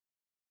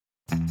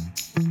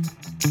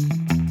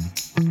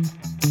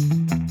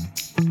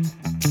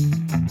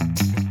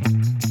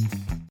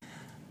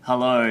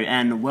Hello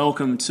and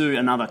welcome to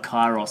another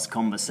Kairos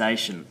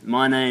Conversation.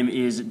 My name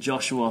is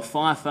Joshua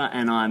Pfeiffer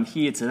and I'm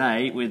here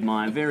today with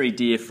my very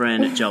dear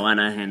friend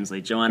Joanna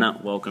Hensley.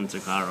 Joanna, welcome to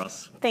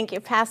Kairos. Thank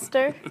you,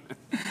 Pastor.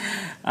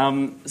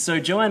 So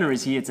Joanna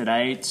is here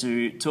today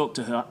to talk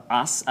to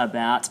us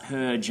about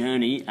her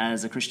journey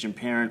as a Christian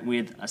parent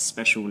with a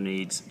special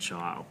needs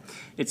child.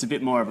 It's a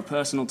bit more of a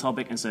personal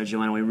topic, and so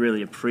Joanna, we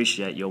really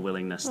appreciate your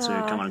willingness to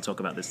come on and talk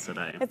about this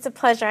today. It's a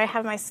pleasure. I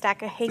have my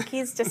stack of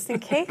hankies just in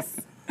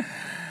case.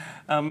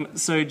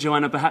 So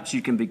Joanna, perhaps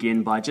you can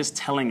begin by just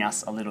telling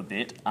us a little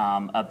bit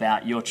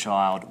about your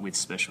child with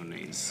special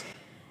needs.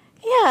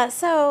 Yeah,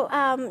 so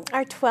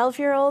our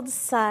 12-year-old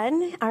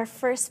son, our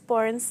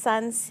firstborn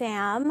son,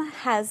 Sam,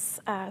 has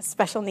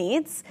special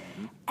needs,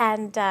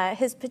 and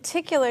his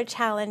particular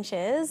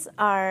challenges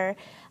are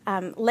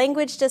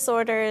language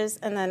disorders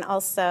and then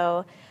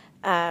also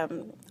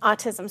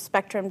autism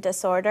spectrum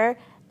disorder,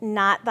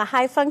 not the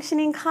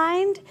high-functioning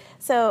kind.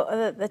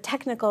 So the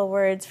technical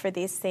words for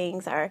these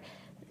things are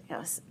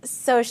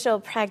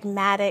social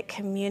pragmatic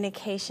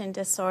communication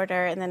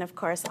disorder, and then, of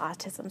course,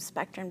 autism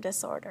spectrum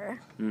disorder.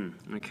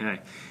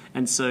 Okay.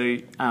 And so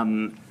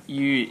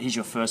he's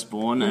your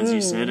firstborn, as you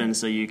said, and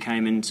so you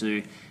came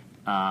into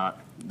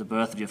the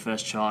birth of your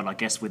first child, I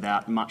guess,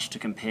 without much to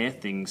compare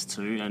things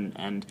to.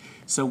 And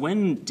so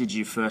when did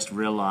you first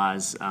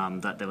realise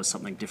that there was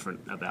something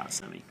different about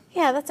Sammy?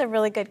 Yeah, that's a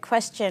really good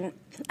question.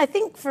 I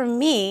think for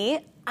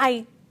me,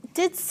 I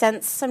did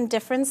sense some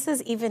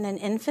differences even in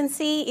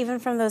infancy, even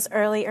from those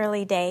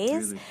early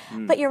days.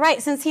 Really? But you're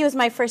right, since he was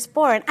my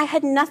firstborn, I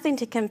had nothing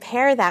to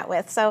compare that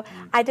with. So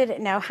I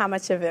didn't know how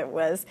much of it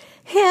was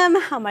him,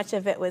 how much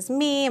of it was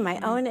me,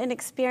 my own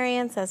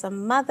inexperience as a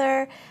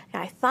mother.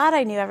 I thought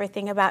I knew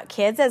everything about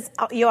kids, as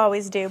you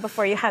always do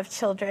before you have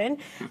children.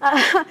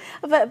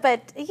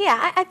 But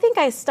yeah, I think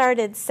I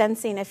started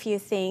sensing a few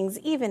things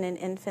even in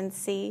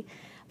infancy.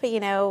 But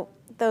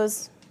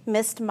those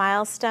missed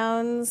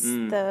milestones,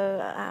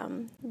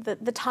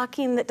 the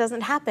talking that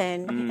doesn't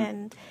happen,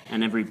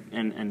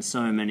 and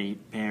so many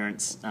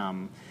parents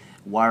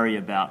worry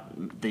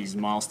about these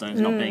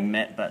milestones not being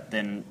met, but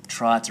then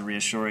try to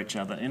reassure each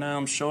other.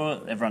 I'm sure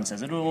everyone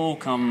says it'll all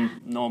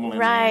come normal.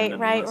 Right,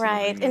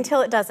 until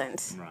it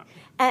doesn't. Right.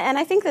 And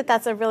I think that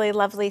that's a really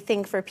lovely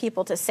thing for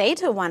people to say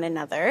to one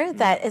another,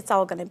 that it's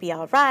all going to be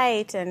all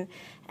right, and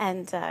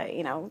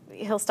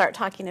he'll start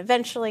talking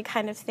eventually,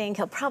 kind of thing.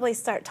 He'll probably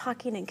start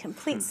talking in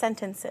complete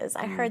sentences.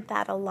 I heard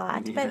that a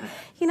lot. Yeah.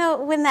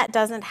 But, when that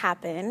doesn't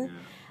happen,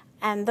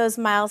 and those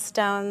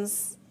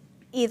milestones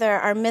either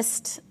are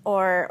missed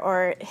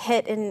or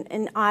hit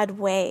in odd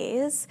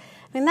ways,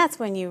 that's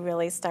when you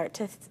really start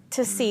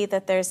to see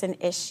that there's an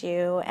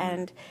issue,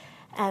 and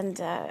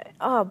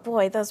oh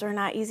boy, those were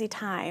not easy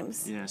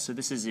times. Yeah, so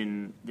this is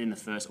in the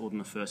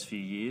first few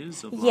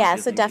years of life? Yeah,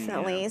 so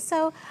definitely. Yeah.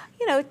 So,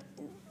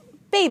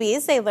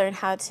 babies, they learn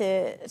how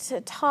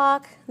to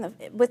talk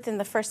within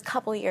the first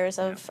couple years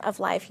of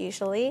life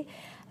usually.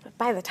 But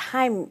by the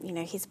time,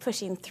 he's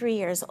pushing 3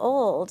 years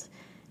old,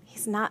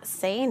 he's not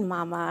saying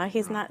mama,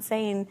 he's not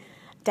saying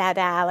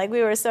dada. Like,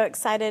 we were so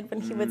excited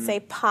when he would say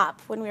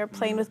pop when we were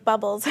playing with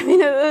bubbles. It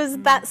was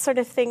that sort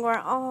of thing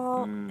where,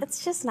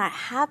 it's just not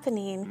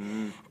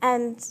happening.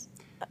 And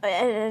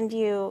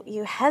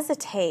you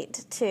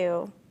hesitate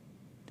to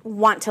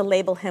want to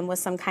label him with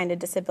some kind of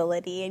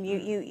disability, and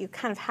you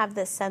kind of have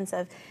this sense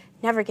of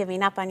never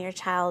giving up on your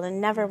child and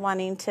never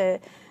wanting to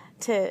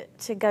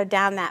go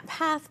down that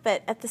path.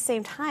 But at the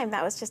same time,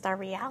 that was just our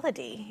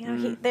reality.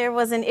 There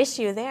was an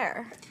issue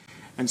there.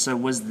 And so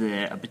was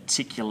there a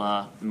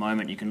particular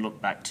moment you can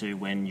look back to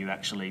when you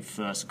actually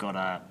first got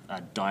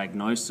a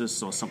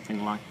diagnosis or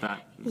something like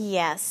that?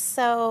 Yes.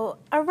 So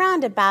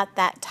around about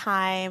that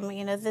time,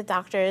 the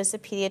doctors, the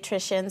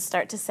pediatricians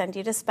start to send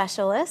you to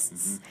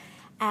specialists.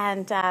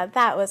 And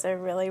that was a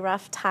really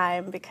rough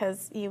time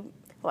because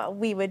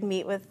we would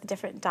meet with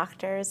different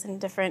doctors and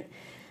different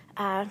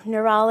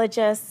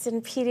neurologists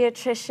and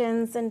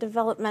pediatricians and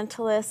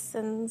developmentalists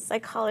and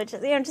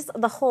psychologists, just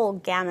the whole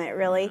gamut,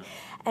 really.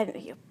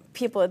 And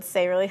people would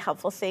say really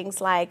helpful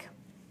things like,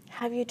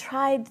 have you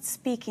tried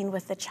speaking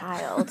with the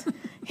child?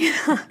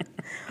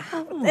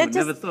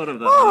 Never thought of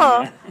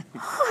that.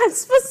 I'm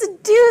supposed to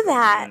do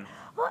that. Yeah.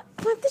 Well,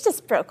 that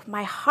just broke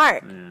my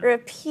heart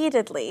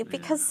repeatedly,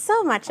 because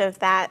so much of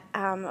that,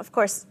 of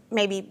course,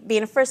 maybe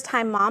being a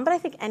first-time mom, but I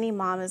think any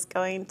mom is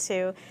going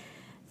to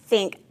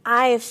think,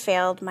 I've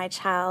failed my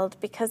child,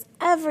 because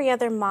every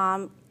other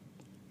mom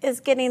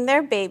is getting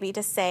their baby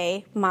to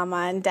say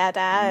mama and dada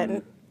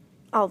and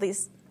all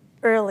these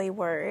early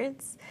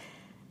words,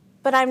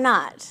 but I'm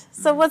not.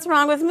 So what's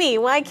wrong with me?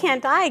 Why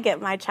can't I get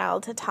my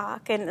child to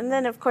talk? And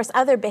then, of course,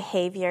 other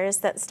behaviors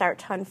that start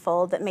to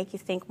unfold that make you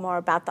think more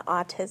about the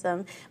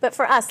autism. But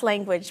for us,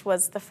 language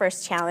was the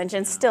first challenge,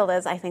 and still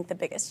is, I think, the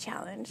biggest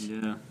challenge.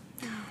 Yeah.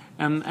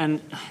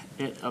 I'm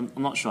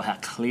not sure how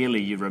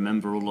clearly you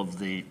remember all of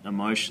the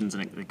emotions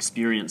and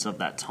experience of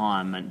that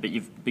time, but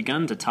you've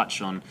begun to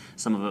touch on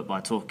some of it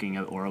by talking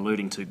or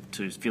alluding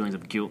to feelings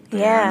of guilt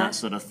there and that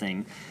sort of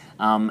thing.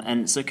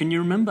 And so can you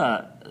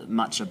remember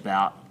much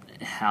about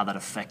how that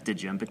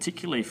affected you, and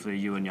particularly for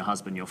you and your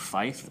husband, your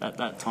faith at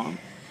that time?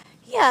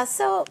 Yeah,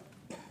 so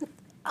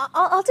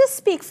I'll just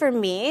speak for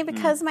me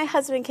because my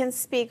husband can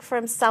speak for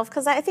himself,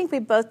 because I think we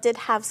both did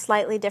have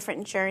slightly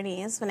different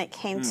journeys when it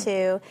came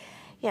to,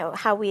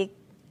 how we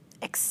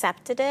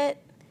accepted it,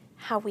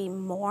 how we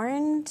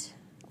mourned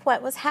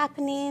what was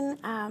happening.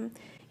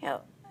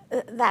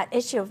 That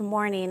issue of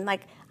mourning,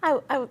 like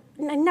I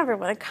never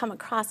want to come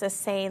across as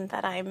saying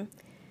that I'm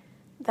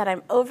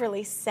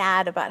overly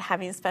sad about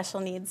having a special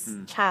needs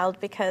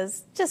child,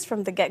 because just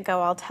from the get-go,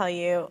 I'll tell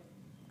you,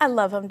 I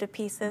love him to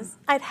pieces.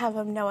 I'd have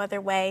him no other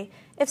way.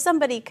 If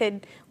somebody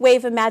could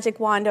wave a magic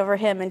wand over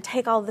him and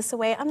take all this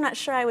away, I'm not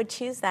sure I would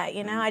choose that,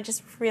 I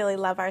just really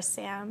love our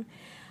Sam.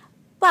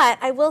 But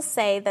I will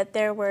say that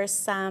there were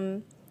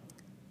some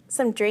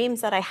dreams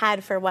that I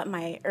had for what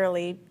my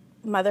early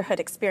motherhood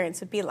experience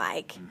would be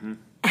like.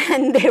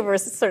 And they were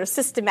sort of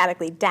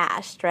systematically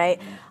dashed,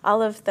 right?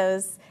 All of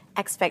those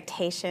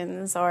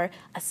expectations or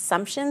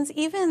assumptions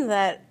even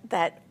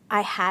that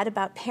I had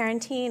about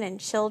parenting and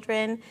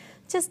children,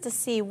 just to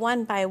see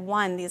one by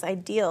one these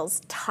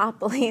ideals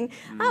toppling,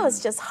 that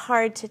was just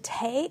hard to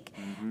take.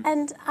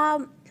 And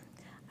I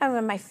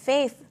remember my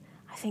faith,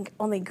 I think,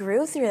 only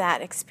grew through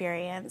that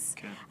experience.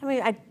 Okay. I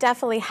mean, I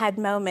definitely had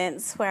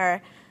moments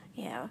where,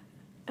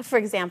 for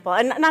example,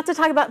 and not to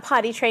talk about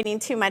potty training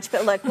too much,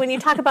 but look, when you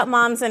talk about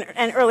moms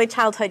and early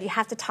childhood, you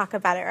have to talk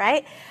about it,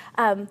 right?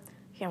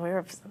 We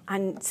were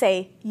on,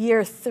 say,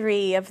 year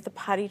 3 of the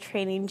potty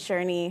training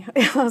journey.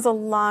 It was a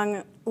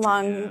long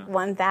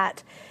one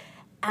that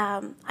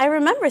I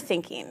remember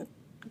thinking,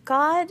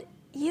 God,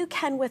 you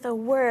can, with a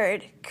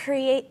word,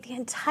 create the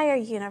entire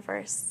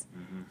universe.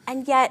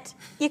 And yet,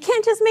 you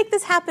can't just make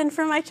this happen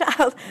for my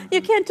child.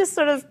 You can't just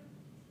sort of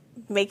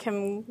make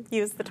him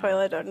use the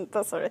toilet or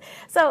that sort of.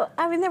 So,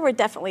 I mean, there were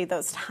definitely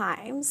those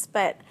times,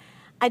 but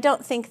I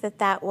don't think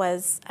that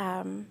was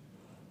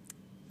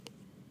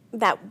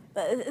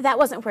that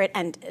wasn't where it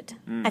ended.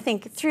 I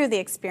think through the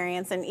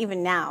experience, and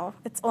even now,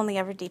 it's only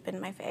ever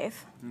deepened my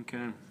faith.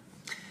 Okay.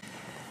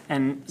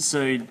 And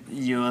so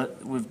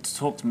we've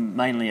talked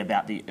mainly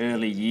about the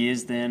early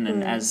years then,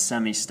 and as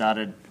Sammy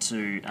started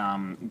to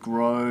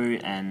grow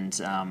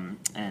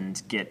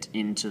and get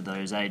into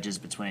those ages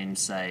between,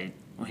 say,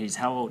 he's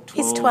how old?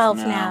 12 He's 12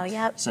 now,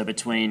 yep. So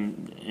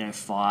between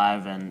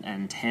 5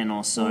 and 10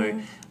 or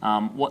so,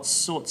 what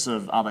sorts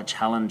of other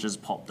challenges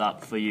popped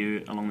up for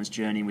you along this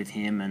journey with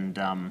him,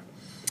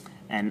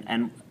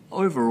 and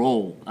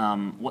overall,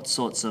 what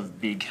sorts of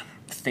big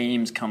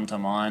themes come to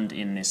mind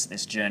in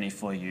this journey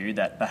for you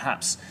that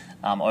perhaps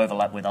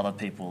overlap with other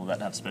people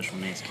that have special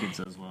needs kids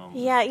as well?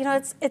 Yeah,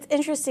 it's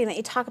interesting that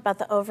you talk about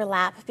the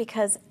overlap,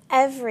 because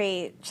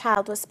every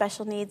child with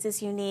special needs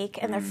is unique,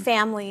 and their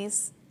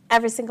families,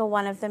 every single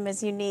one of them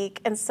is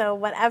unique. And so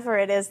whatever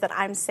it is that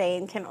I'm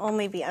saying can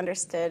only be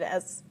understood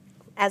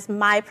as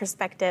my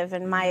perspective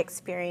and my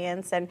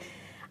experience. And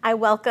I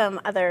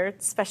welcome other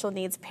special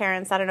needs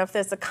parents. I don't know if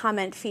there's a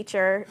comment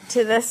feature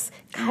to this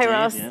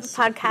Kairos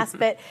podcast,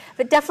 but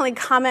definitely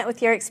comment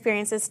with your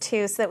experiences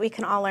too, so that we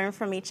can all learn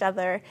from each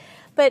other.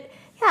 But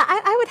yeah,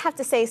 I would have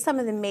to say some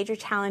of the major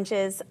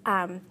challenges,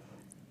 having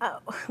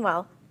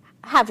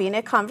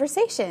a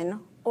conversation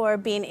or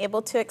being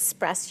able to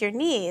express your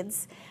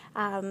needs.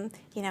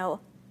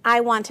 I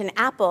want an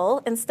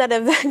apple, instead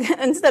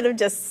of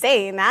just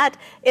saying that,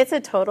 it's a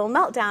total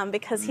meltdown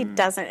because he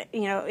doesn't,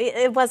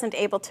 it wasn't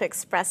able to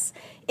express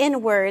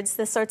in words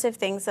the sorts of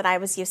things that I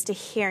was used to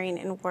hearing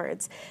in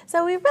words.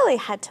 So we really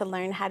had to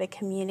learn how to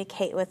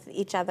communicate with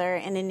each other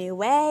in a new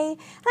way.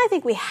 And I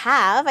think we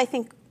have. I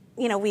think,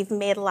 we've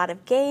made a lot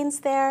of gains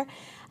there.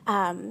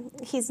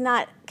 He's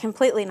not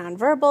completely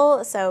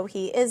nonverbal, so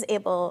he is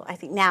able, I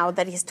think now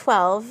that he's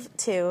 12,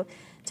 to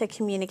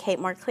communicate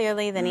more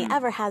clearly than he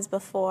ever has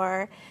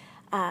before.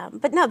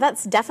 But no,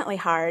 that's definitely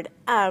hard.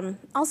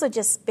 Also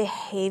just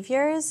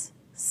behaviors,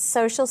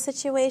 social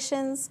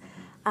situations,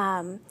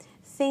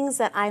 things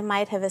that I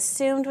might have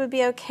assumed would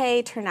be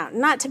okay turn out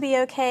not to be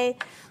okay.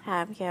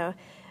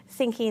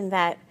 Thinking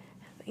that,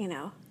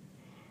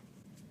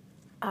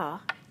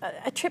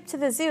 a trip to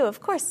the zoo,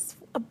 of course,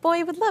 a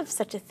boy would love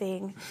such a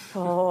thing.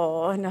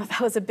 Oh, no,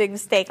 that was a big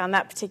mistake on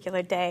that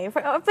particular day.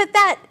 But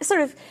that sort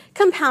of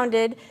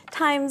compounded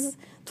times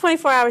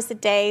 24 hours a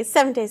day,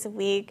 7 days a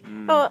week.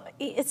 Oh,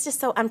 it's just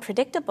so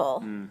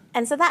unpredictable.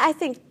 And so that, I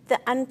think the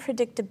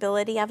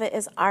unpredictability of it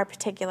is our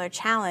particular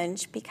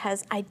challenge,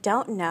 because I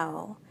don't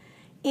know.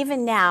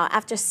 Even now,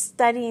 after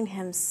studying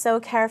him so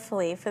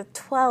carefully for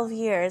 12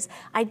 years,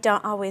 I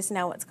don't always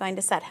know what's going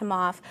to set him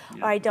off,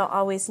 or I don't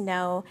always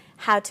know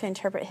how to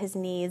interpret his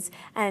needs.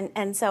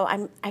 And so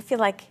I feel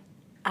like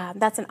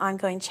that's an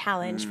ongoing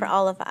challenge for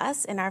all of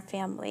us in our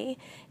family,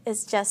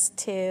 is just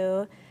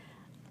to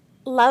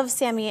love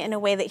Sammy in a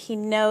way that he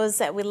knows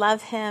that we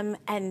love him,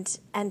 and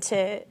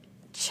to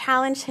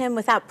challenge him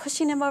without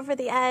pushing him over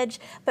the edge,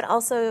 but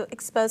also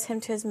expose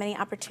him to as many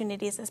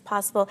opportunities as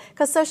possible,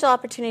 because social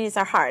opportunities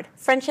are hard.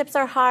 Friendships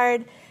are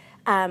hard.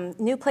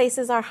 New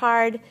places are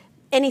hard.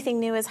 Anything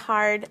new is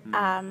hard.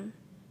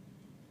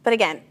 But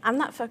again, I'm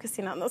not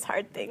focusing on those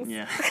hard things.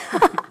 Yeah.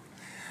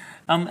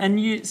 As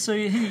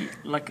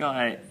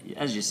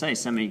you say,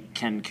 Sammy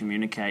can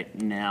communicate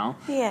now.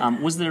 Yeah.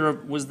 Was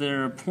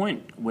there a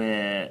point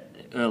where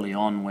early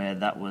on where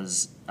that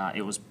was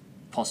it was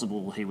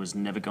possible he was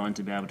never going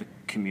to be able to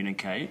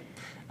communicate?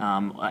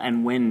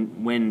 And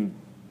when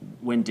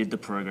did the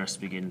progress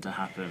begin to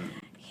happen?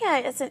 Yeah,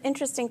 it's an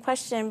interesting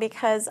question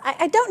because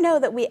I don't know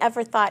that we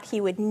ever thought he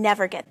would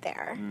never get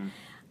there.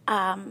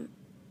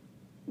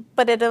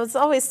 But it was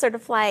always sort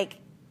of like,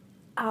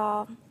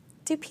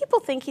 do people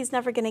think he's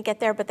never going to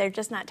get there, but they're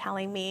just not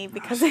telling me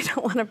because they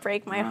don't want to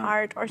break my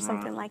heart or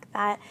something like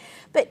that?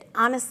 But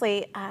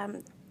honestly,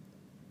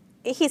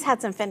 he's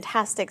had some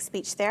fantastic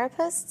speech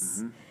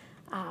therapists.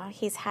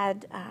 He's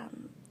had,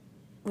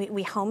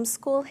 we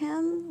homeschool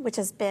him, which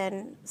has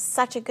been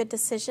such a good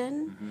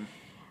decision.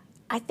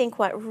 I think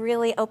what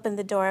really opened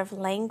the door of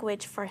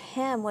language for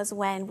him was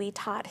when we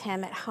taught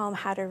him at home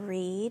how to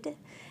read.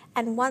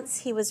 And once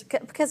he was,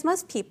 because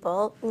most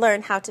people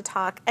learn how to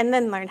talk and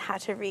then learn how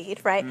to read,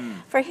 right?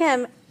 For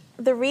him,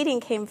 the reading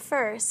came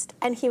first,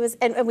 and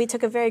we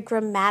took a very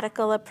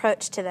grammatical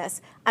approach to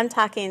this. I'm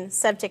talking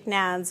subject,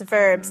 nouns,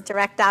 verbs,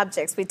 direct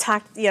objects. We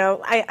talked,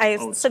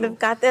 I sort of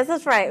got this.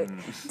 That's right.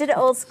 Did it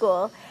old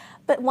school.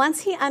 But once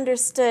he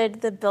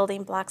understood the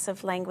building blocks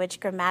of language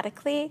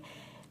grammatically,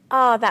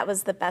 that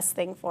was the best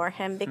thing for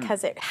him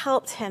because it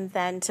helped him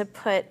then to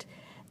put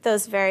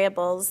those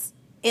variables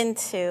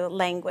into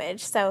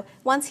language. So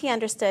once he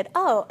understood,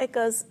 it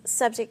goes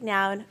subject,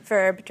 noun,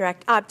 verb,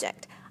 direct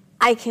object.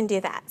 I can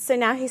do that. So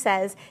now he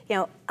says,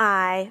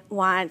 I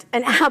want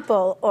an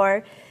apple,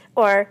 or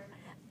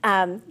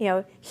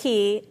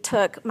he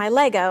took my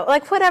Lego.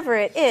 Like whatever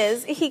it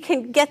is, he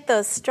can get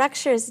those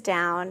structures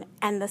down,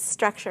 and the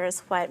structure is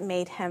what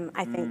made him,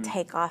 I think,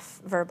 take off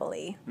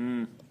verbally.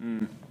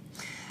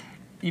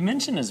 You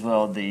mentioned as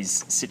well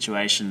these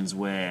situations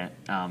where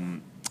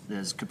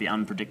there could be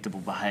unpredictable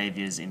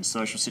behaviours in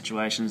social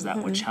situations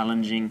that were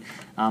challenging.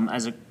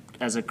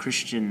 As a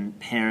Christian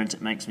parent,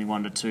 it makes me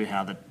wonder too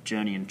how the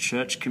journey in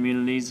church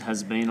communities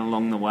has been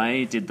along the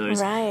way. Did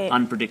those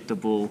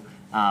unpredictable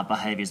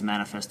behaviours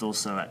manifest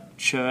also at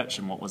church,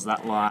 and what was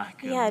that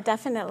like? Yeah,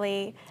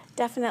 definitely.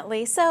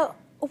 So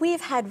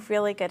we've had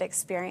really good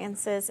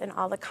experiences in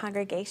all the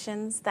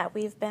congregations that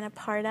we've been a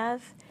part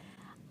of.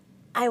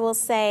 I will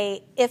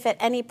say, if at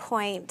any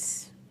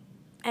point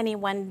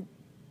anyone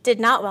did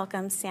not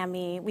welcome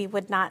Sammy, we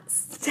would not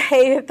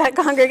stay at that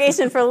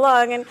congregation for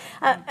long. And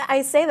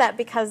I say that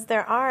because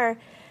there are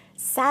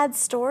sad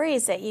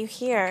stories that you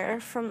hear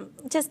from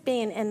just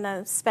being in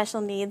the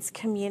special needs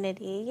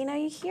community.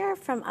 You hear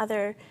from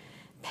other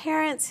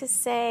parents who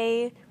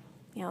say,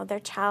 their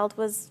child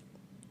was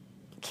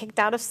kicked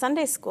out of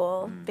Sunday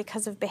school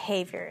because of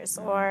behaviors,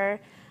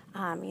 or,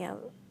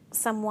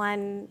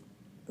 someone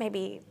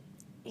maybe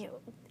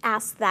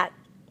asked that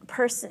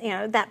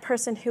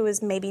person who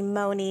was maybe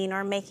moaning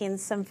or making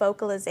some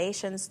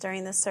vocalizations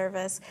during the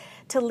service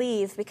to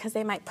leave because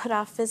they might put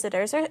off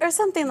visitors or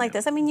something like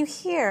this. I mean, you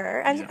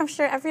hear, I'm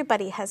sure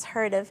everybody has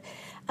heard of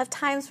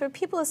times where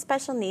people with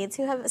special needs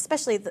who have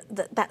especially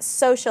that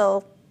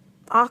social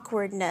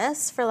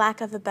awkwardness, for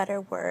lack of a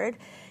better word,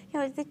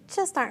 they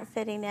just aren't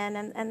fitting in,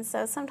 and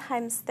so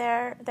sometimes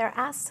they're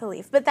asked to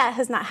leave. But that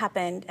has not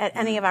happened at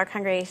any of our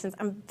congregations.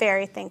 I'm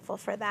very thankful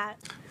for that.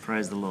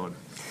 Praise the Lord.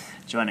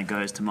 Joanna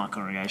goes to my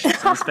congregation,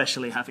 so I'm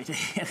especially happy to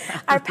hear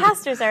that. Our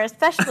pastors are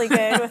especially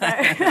good with our...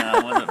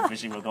 I wasn't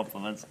fishing for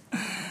compliments.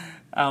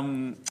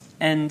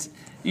 And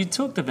you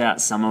talked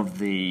about some of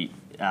the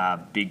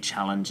big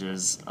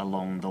challenges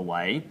along the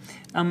way,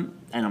 and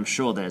I'm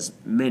sure there's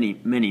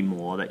many, many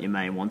more that you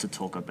may want to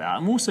talk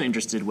about. I'm also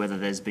interested whether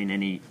there's been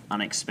any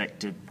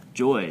unexpected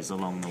joys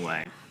along the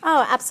way.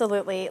 Oh,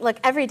 absolutely. Look,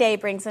 every day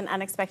brings an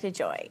unexpected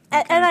joy.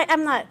 Okay. And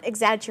I'm not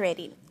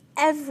exaggerating.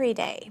 Every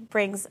day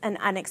brings an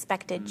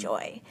unexpected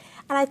joy.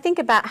 And I think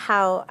about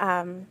how,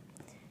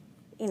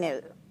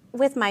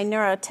 with my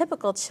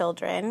neurotypical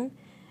children,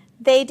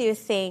 they do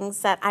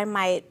things that I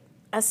might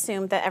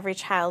assume that every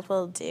child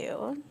will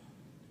do.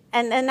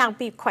 And I'll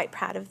be quite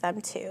proud of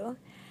them too.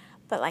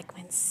 But like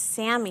when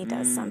Sammy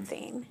does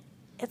something,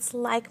 it's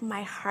like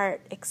my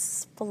heart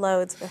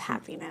explodes with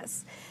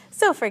happiness.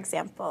 So for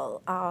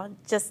example,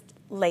 just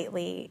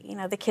lately,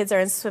 the kids are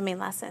in swimming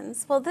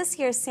lessons. Well, this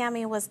year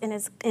Sammy was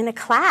in a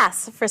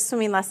class for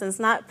swimming lessons,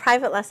 not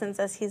private lessons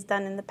as he's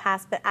done in the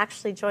past, but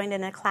actually joined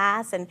in a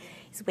class, and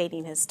he's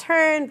waiting his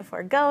turn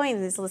before going,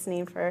 and he's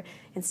listening for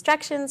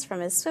instructions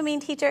from his swimming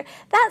teacher,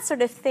 that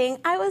sort of thing.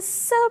 I was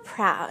so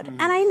proud.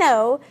 And I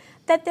know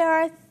that there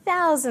are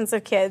thousands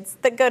of kids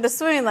that go to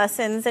swimming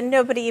lessons and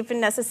nobody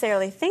even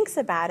necessarily thinks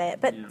about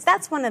it. But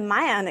that's one of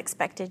my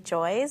unexpected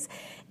joys,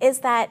 is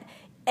that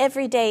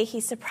every day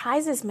he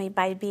surprises me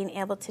by being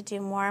able to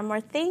do more and more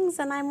things,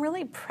 and I'm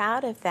really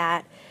proud of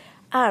that.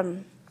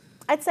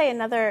 I'd say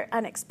another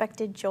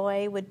unexpected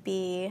joy would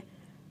be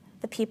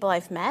the people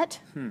I've met.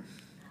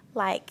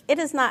 Like, it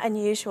is not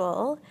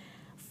unusual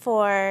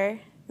for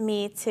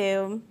me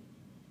to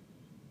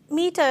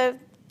meet a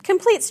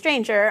complete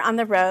stranger on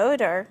the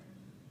road or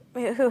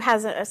who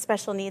has a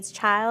special needs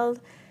child.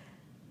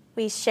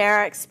 We share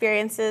our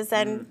experiences,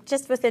 and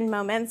just within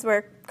moments,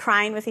 we're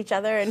crying with each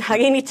other and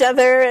hugging each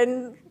other,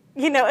 and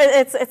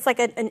it's like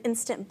an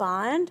instant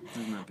bond,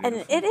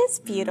 and it is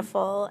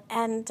beautiful.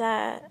 And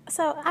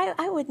so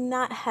I would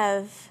not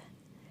have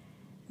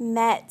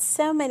met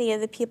so many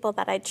of the people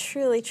that I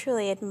truly,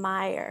 truly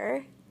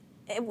admire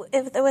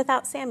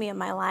without Sammy in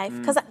my life,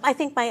 because I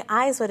think my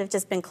eyes would have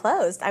just been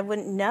closed. I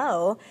wouldn't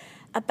know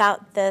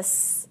about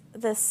this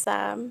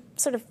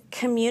sort of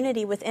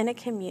community within a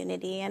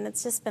community, and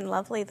it's just been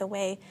lovely the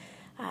way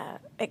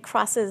it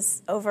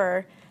crosses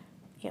over,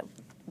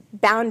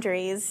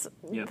 boundaries,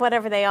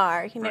 whatever they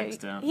are. Breaks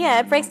down.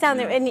 It breaks down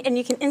there, and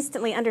you can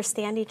instantly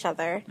understand each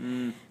other.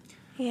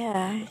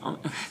 Yeah.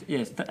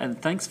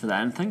 And thanks for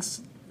that, and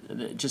thanks.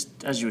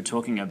 Just as you were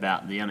talking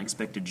about the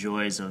unexpected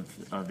joys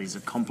of these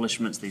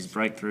accomplishments, these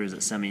breakthroughs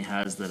that Sammy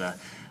has that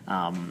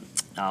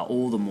are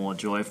all the more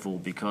joyful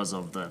because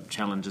of the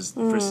challenges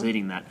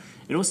preceding that.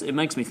 It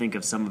makes me think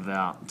of some of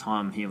our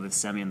time here with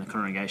Sammy and the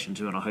congregation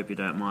too, and I hope you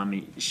don't mind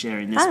me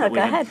sharing this. But we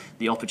had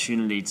the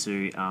opportunity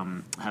to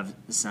have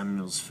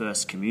Samuel's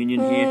first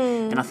communion here,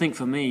 and I think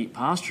for me,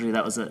 pastorally,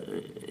 that was a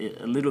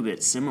little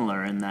bit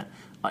similar in that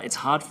it's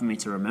hard for me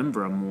to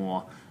remember a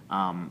more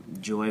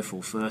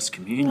joyful first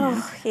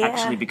communion,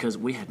 actually, because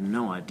we had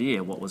no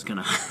idea what was going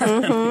to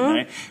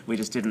happen. We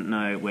just didn't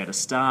know where to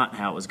start,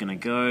 how it was going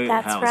to go,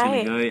 how it was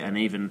going to go, and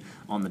even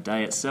on the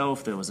day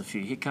itself, there was a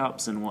few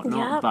hiccups and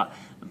whatnot.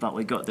 But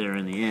we got there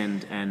in the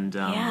end, and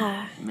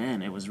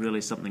man, it was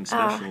really something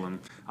special. And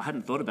I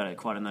hadn't thought about it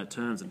quite in those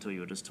terms until you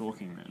were just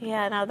talking. Then.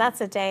 Yeah, no,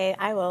 that's a day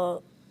I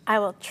will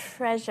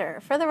treasure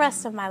for the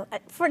rest of my,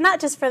 for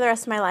not just for the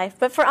rest of my life,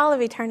 but for all of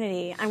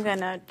eternity. I'm going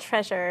to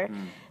treasure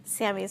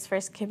Sammy's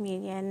first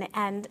communion,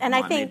 and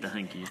I think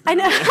I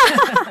know.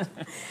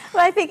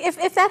 Well, I think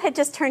if that had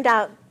just turned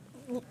out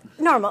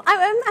normal,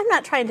 I'm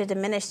not trying to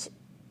diminish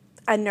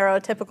a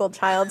neurotypical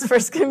child's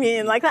first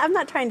communion like that. I'm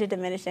not trying to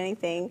diminish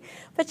anything,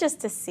 but just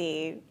to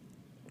see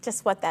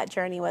just what that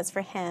journey was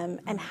for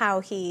him and how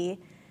he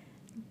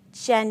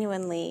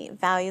genuinely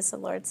values the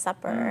Lord's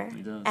Supper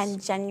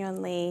and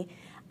genuinely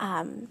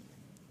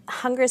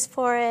hungers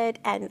for it,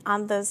 and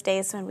on those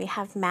days when we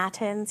have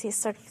matins, he's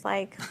sort of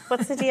like,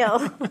 what's the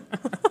deal?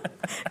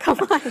 Come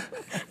on.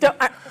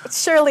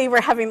 Surely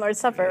we're having Lord's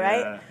Supper,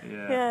 right?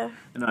 Yeah.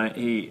 No,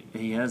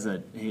 he has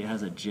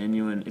a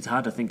genuine, it's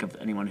hard to think of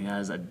anyone who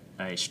has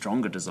a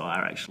stronger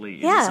desire,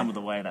 actually, in some of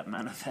the way that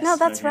manifests. No,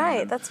 that's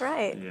right. That's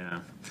right. Yeah.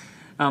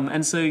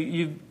 And so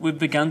we've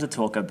begun to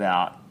talk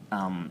about,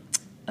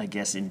 I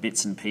guess, in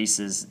bits and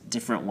pieces,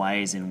 different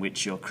ways in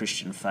which your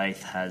Christian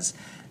faith has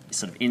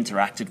sort of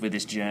interacted with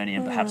this journey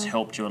and perhaps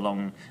helped you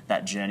along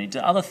that journey. Do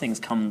other things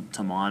come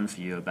to mind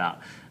for you about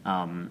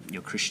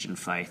your Christian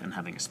faith and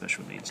having a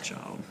special needs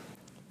child?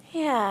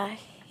 Yeah,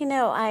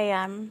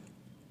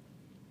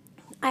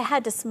 I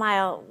had to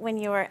smile when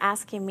you were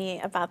asking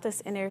me about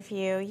this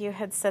interview. You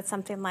had said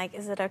something like,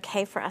 is it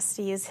okay for us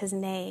to use his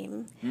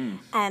name?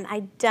 And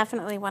I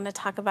definitely want to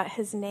talk about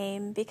his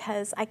name,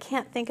 because I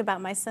can't think about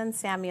my son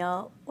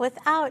Samuel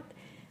without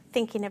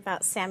thinking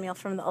about Samuel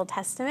from the Old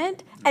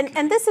Testament.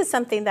 And this is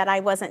something that I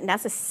wasn't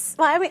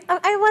well, I mean,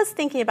 I was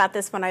thinking about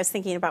this when I was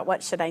thinking about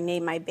what should I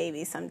name my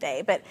baby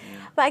someday. But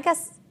I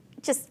guess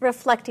just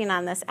reflecting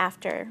on this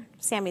after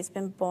Sammy's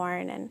been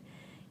born, and,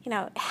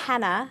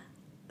 Hannah,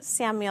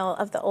 Samuel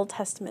of the Old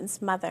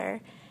Testament's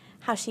mother,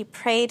 how she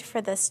prayed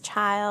for this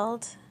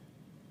child,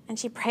 and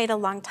she prayed a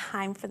long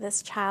time for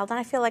this child. And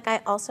I feel like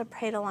I also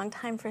prayed a long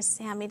time for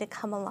Sammy to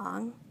come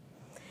along.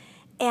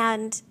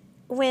 And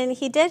when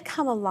he did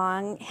come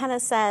along, Hannah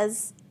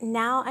says,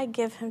 now I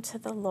give him to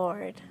the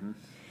Lord.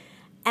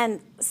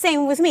 And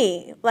same with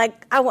me.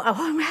 Like, I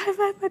want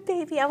my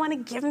baby. I want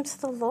to give him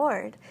to the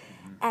Lord.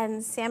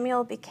 And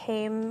Samuel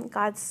became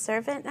God's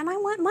servant, and I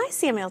want my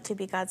Samuel to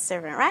be God's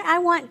servant, right? I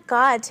want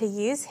God to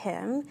use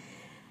him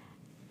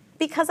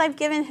because I've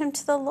given him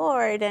to the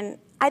Lord. And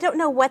I don't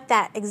know what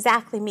that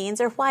exactly means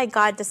or why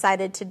God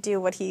decided to do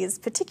what he is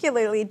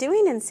particularly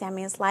doing in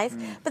Sammy's life,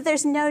 but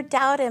there's no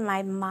doubt in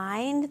my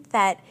mind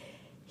that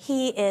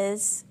he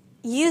is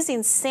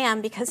using Sam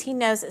because he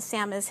knows that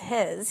Sam is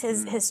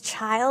his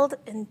child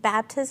in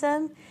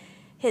baptism,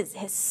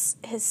 his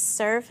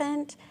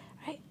servant.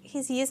 Right?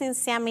 He's using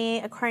Sammy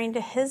according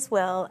to his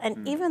will.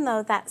 And even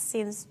though that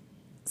seems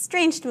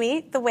strange to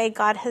me, the way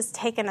God has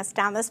taken us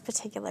down this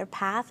particular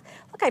path,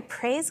 look, I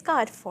praise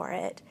God for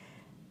it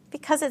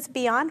because it's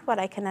beyond what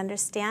I can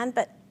understand,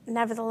 but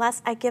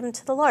nevertheless, I give him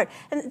to the Lord.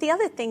 And the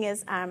other thing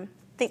is,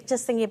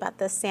 just thinking about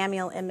the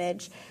Samuel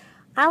image,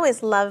 I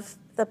always love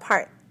the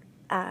part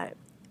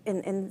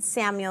in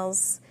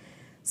Samuel's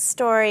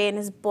story in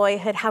his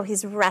boyhood, how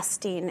he's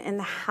resting in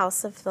the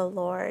house of the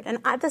Lord. And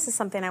this is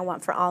something I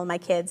want for all my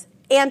kids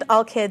and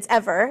all kids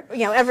ever,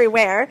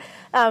 everywhere,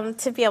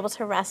 to be able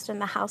to rest in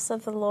the house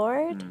of the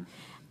Lord,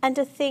 and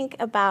to think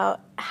about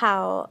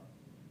how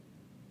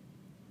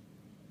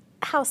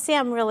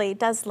Sam really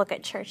does look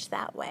at church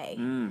that way.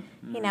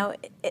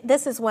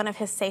 This is one of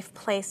his safe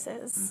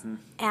places,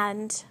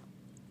 and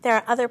there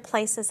are other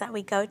places that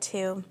we go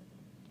to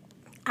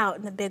out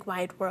in the big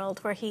wide world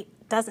where he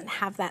doesn't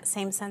have that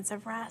same sense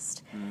of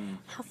rest.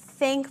 How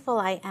thankful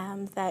I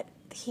am that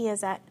he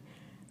is at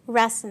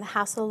rest in the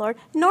house of the Lord.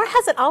 Nor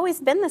has it always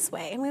been this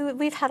way. I mean,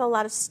 we've had a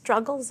lot of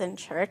struggles in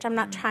church. I'm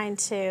not trying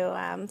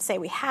to say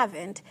we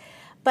haven't,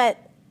 but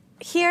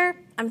here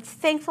I'm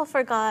thankful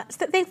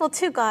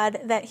to God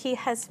that he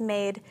has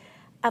made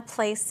a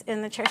place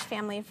in the church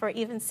family for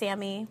even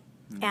Sammy,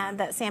 and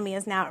that Sammy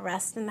is now at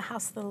rest in the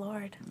house of the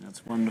Lord.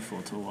 That's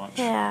wonderful to watch.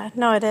 Yeah,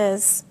 no, it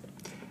is.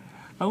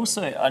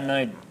 I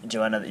know,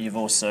 Joanna, that you've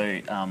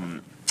also,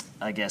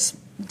 I guess,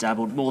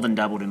 more than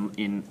dabbled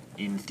in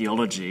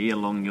theology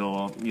along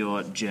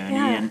your journey,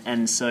 Yeah.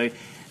 and so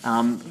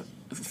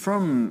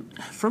from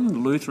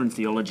Lutheran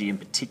theology in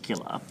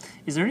particular,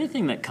 is there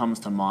anything that comes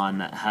to mind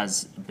that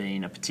has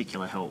been a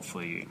particular help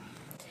for you?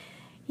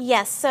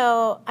 Yes,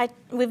 so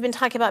we've been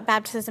talking about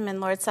baptism and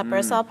Lord's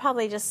Supper, so I'll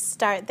probably just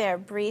start there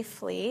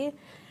briefly.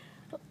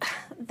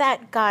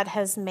 That God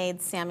has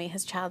made Sammy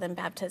his child in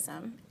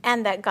baptism,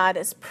 and that God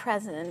is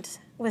present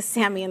with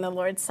Sammy in the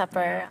Lord's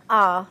Supper.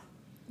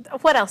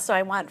 What else do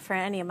I want for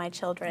any of my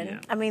children? Yeah.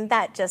 I mean,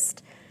 that's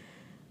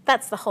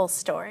the whole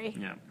story.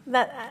 Yeah.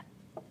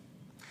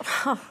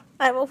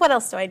 What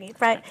else do I need,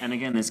 right? And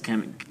again,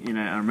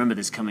 I remember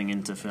this coming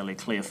into fairly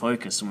clear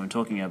focus when we're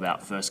talking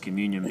about First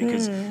Communion,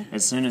 because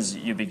as soon as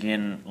you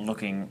begin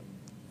looking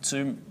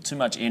too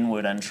much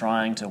inward and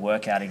trying to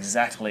work out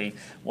exactly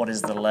what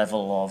is the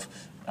level of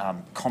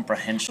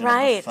comprehension of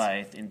the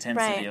faith,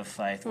 intensity of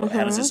faith,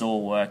 how does this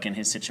all work in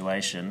his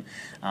situation,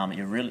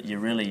 you're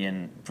really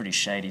in pretty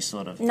shady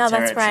sort of territory.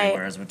 That's right.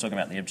 Whereas we're talking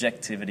about the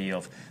objectivity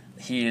of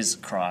here's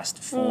Christ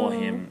for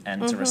him,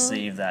 and to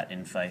receive that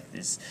in faith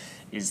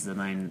is the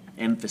main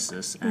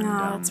emphasis, and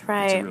that's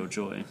right. It's a real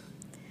joy.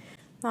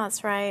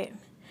 That's right.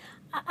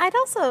 I'd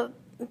also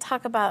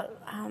talk about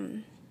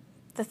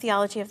the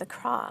theology of the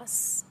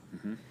cross.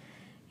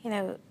 You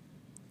know,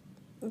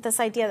 this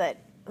idea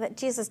that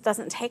Jesus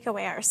doesn't take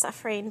away our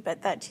suffering,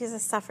 but that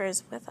Jesus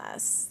suffers with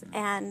us,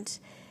 and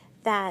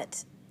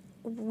that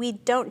we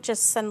don't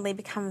just suddenly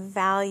become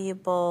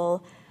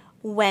valuable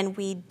when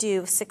we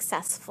do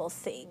successful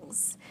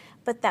things,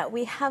 but that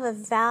we have a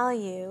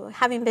value,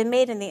 having been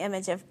made in the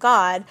image of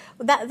God,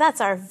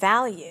 that's our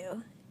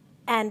value.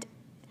 And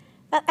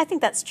I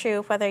think that's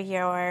true whether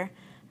you're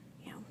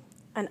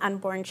an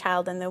unborn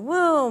child in the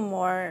womb,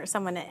 or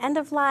someone at end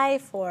of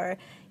life, or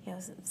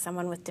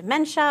someone with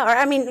dementia, or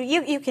I mean,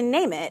 you can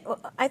name it.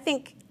 I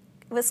think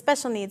with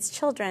special needs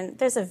children,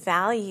 there's a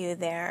value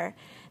there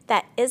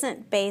that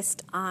isn't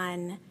based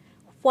on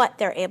what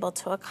they're able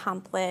to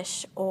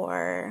accomplish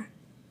or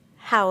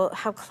how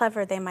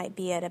clever they might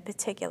be at a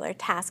particular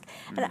task.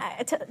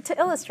 And to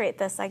illustrate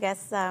this, I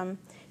guess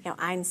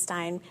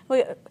Einstein.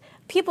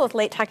 People with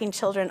late-talking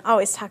children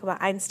always talk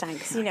about Einstein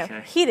because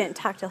he didn't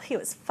talk till he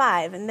was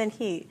 5, and then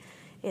he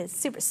is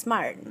super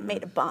smart and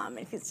made a bomb,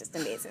 and he's just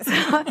amazing.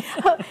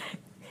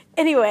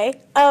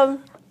 Anyway, I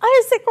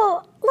was like,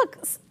 well, look,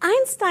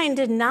 Einstein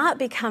did not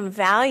become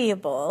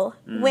valuable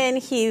when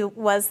he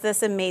was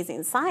this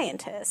amazing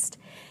scientist.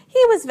 He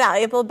was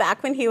valuable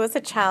back when he was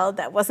a child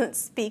that wasn't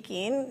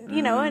speaking,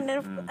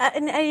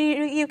 and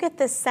you get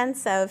this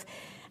sense of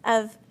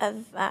I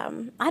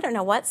don't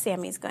know what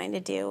Sammy's going to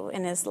do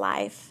in his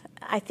life.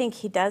 I think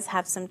he does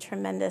have some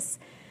tremendous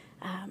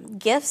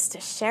gifts to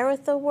share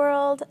with the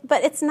world,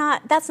 but that's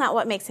not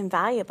what makes him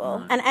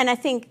valuable. And I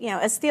think,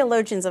 as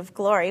theologians of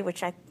glory,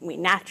 which we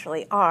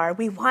naturally are,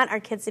 we want our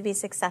kids to be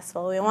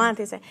successful. We want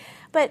these,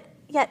 but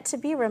yet to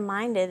be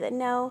reminded that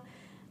no,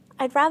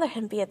 I'd rather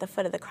him be at the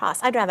foot of the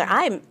cross. I'd rather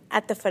I'm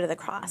at the foot of the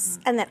cross,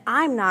 and that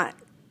I'm not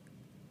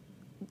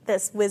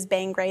this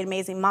whiz-bang great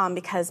amazing mom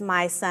because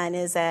my son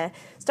is a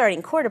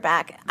starting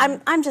quarterback.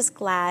 I'm just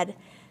glad.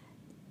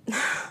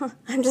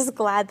 I'm just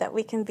glad that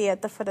we can be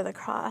at the foot of the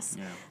cross.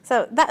 Yeah.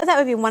 So that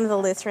would be one of the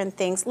Lutheran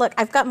things. Look,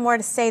 I've got more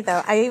to say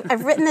though.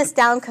 I've written this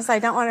down because I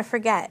don't want to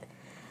forget.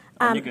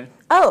 You're good.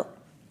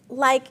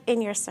 Like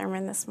in your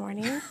sermon this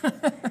morning,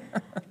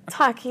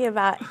 talking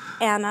about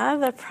Anna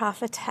the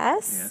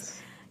prophetess. Yes.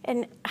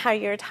 And how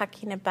you're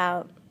talking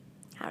about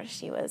how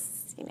she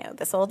was,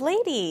 this old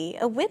lady,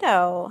 a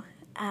widow.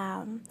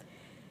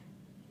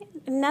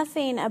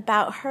 Nothing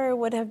about her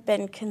would have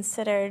been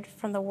considered,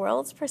 from the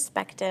world's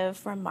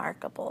perspective,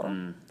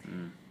 remarkable.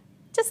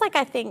 Just like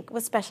I think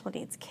with special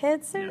needs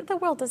kids, the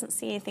world doesn't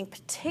see anything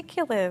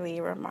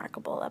particularly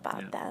remarkable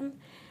about them.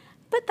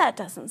 But that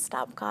doesn't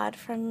stop God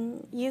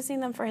from using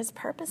them for his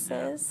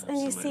purposes. Yeah,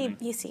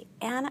 and you see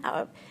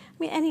Anna,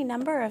 any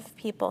number of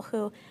people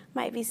who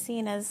might be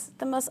seen as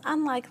the most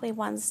unlikely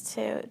ones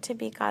to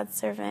be God's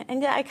servant.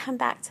 And yet I come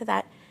back to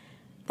that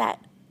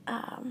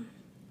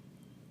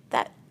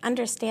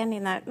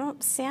understanding that my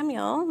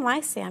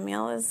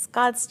Samuel is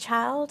God's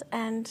child,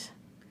 and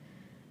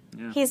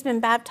he's been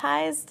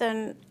baptized,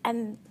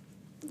 and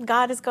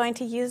God is going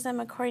to use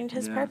them according to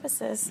his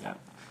purposes. Yeah.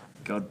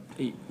 God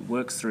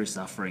works through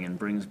suffering and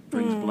brings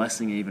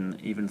blessing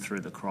even through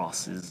the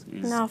cross is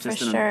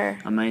just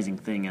an amazing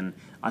thing. And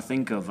I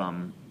think of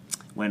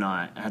when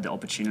I had the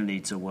opportunity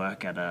to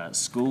work at a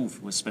school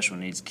with special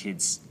needs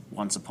kids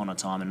once upon a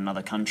time in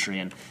another country,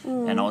 and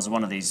I was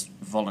one of these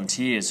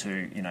volunteers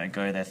who, you know,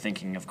 go there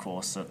thinking, of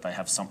course, that they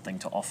have something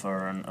to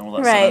offer and all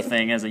that sort of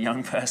thing. As a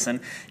young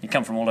person, you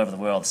come from all over the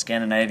world,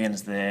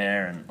 Scandinavians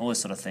there and all this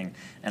sort of thing,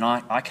 and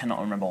I cannot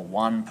remember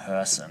one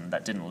person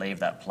that didn't leave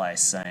that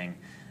place saying,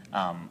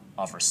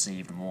 I've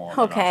received more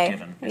than I've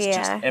given. It's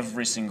just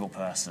every single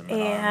person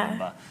that I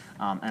remember.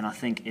 And I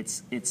think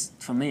it's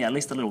for me at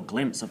least a little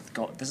glimpse of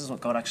God. This is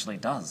what God actually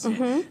does,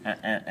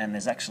 and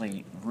there's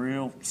actually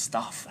real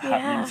stuff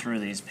happening through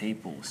these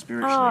people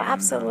spiritually. Oh,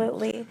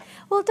 absolutely.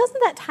 Well,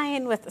 doesn't that tie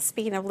in with,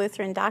 speaking of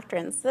Lutheran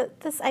doctrines,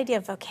 this idea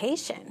of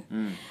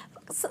vocation?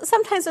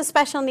 Sometimes with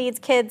special needs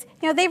kids,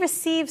 you know, they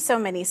receive so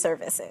many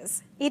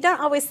services. You don't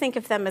always think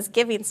of them as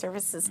giving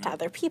services to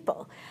other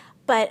people,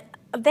 but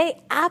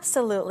they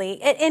absolutely,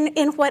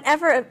 in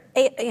whatever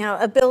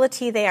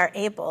ability they are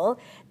able,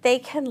 they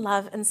can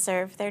love and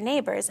serve their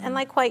neighbors. And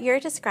like what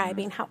you're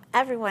describing, how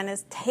everyone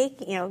is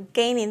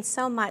gaining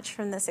so much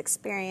from this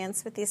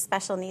experience with these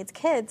special needs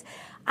kids,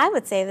 I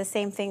would say the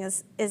same thing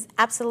is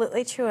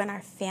absolutely true in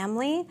our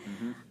family.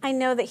 I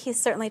know that he's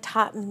certainly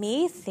taught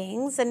me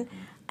things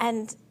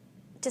and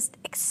just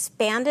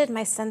expanded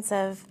my sense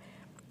of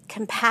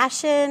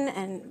compassion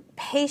and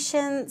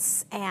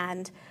patience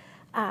and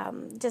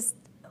just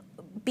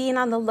being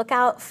on the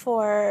lookout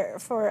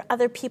for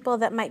other people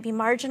that might be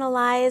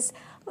marginalized.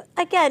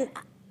 Again,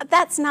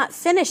 that's not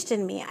finished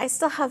in me. I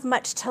still have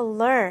much to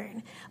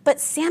learn. But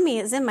Sammy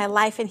is in my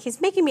life, and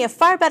he's making me a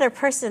far better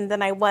person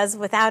than I was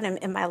without him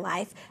in my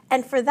life.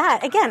 And for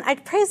that, again, I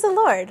praise the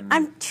Lord.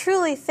 I'm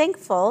truly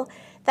thankful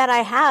that I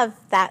have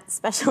that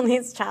special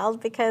needs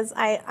child, because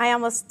I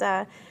almost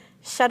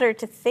shudder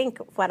to think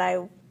what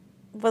I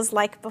was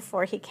like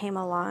before he came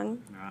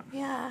along. Right.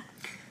 Yeah.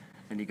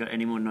 And you got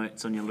any more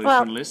notes on your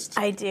Lutheran list?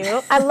 I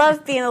do. I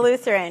love being a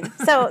Lutheran.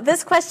 So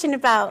this question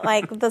about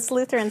like this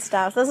Lutheran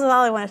stuff, this is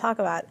all I want to talk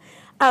about.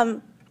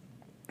 I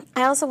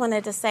also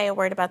wanted to say a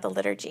word about the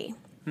liturgy.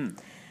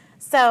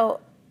 So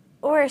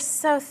we're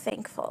so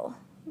thankful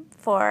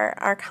for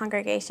our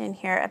congregation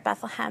here at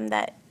Bethlehem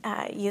that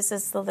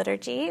uses the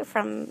liturgy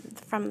from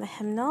the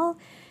hymnal.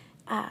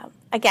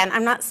 Again,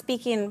 I'm not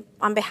speaking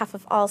on behalf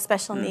of all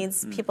special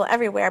needs people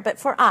everywhere, but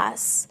for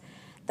us,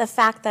 the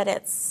fact that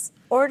it's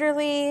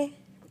orderly,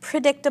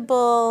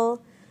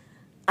 predictable,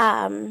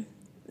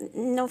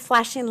 no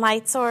flashing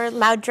lights or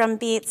loud drum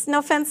beats. No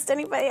offense to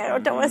anybody, I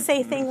don't want to say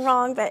anything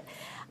wrong, but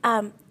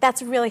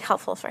that's really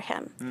helpful for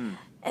him.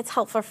 It's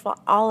helpful for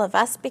all of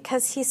us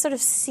because he sort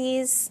of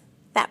sees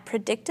that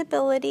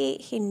predictability.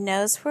 He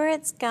knows where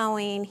it's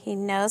going. He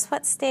knows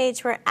what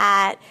stage we're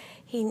at.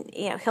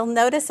 He'll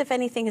notice if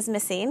anything is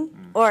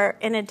missing or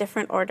in a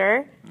different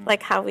order,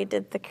 like how we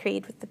did the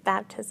creed with the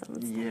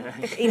baptisms.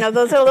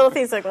 Those are little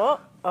things like, oh,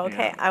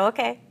 okay, I'm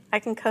okay. I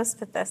can coast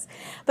with this.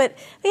 But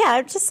yeah,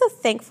 I'm just so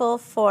thankful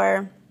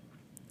for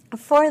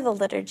the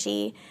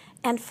liturgy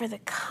and for the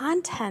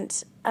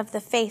content of the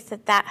faith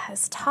that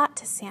has taught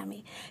to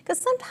Sammy. Because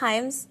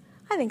sometimes,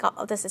 I think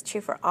this is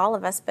true for all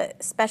of us, but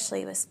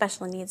especially with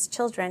special needs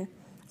children,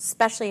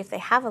 especially if they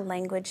have a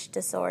language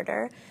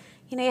disorder,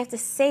 you have to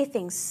say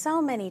things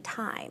so many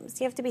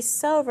times. You have to be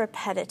so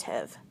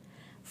repetitive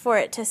for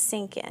it to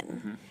sink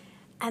in.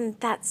 And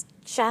that's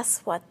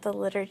just what the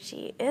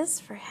liturgy is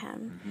for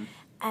him.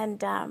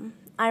 And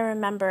I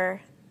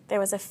remember there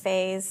was a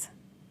phase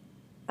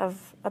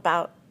of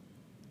about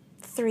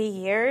 3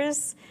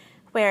 years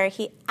where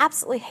he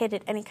absolutely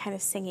hated any kind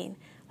of singing.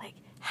 Like,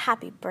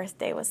 happy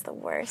birthday was the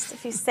worst.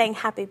 If you sang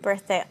happy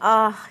birthday,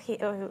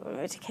 it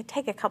would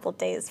take a couple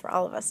days for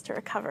all of us to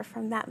recover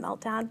from that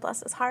meltdown,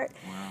 bless his heart.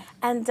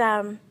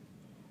 Wow.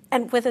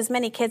 And with as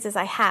many kids as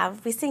I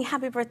have, we sing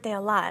happy birthday a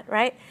lot,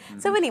 right?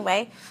 So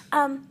anyway,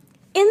 in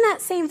that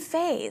same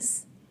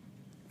phase,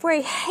 where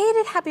he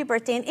hated happy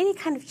birthday and any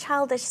kind of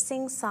childish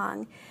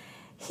sing-song,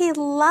 he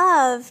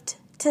loved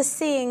to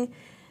sing,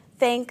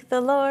 thank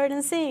the Lord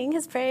and sing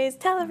his praise,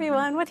 tell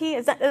everyone what he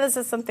is. This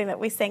is something that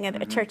we sing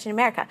at a church in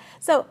America.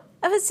 So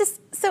it was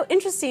just so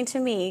interesting to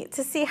me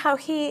to see how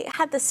he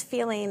had this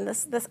feeling,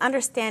 this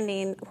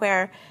understanding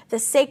where the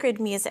sacred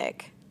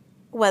music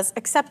was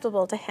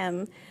acceptable to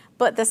him,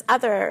 but this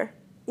other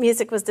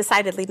music was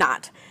decidedly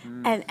not.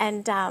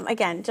 And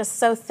again, just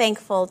so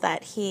thankful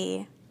that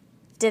he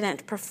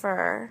didn't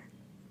prefer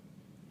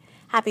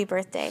happy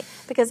birthday,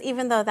 because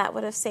even though that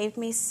would have saved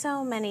me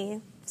so many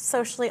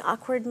socially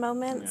awkward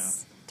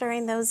moments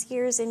during those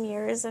years and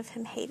years of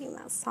him hating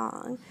that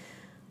song,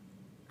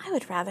 I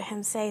would rather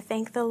him say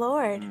thank the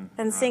Lord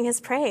than sing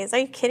his praise. Are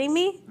you kidding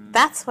me?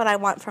 That's what I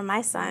want from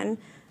my son.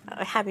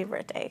 Happy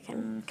birthday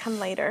can come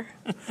later.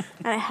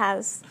 And it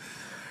has.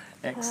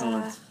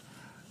 Excellent.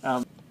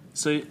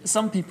 So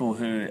some people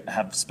who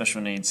have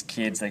special needs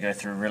kids, they go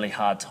through really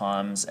hard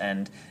times,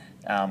 and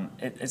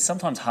it's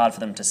sometimes hard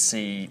for them to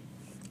see,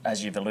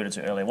 as you've alluded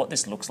to earlier, what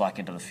this looks like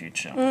into the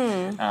future.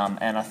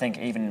 And I think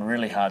even in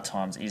really hard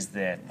times, is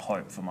there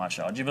hope for my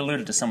child? You've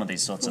alluded to some of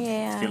these sorts of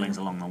feelings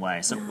along the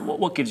way. So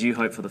what gives you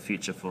hope for the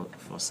future for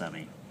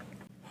Sammy?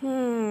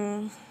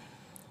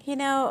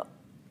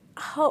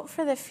 Hope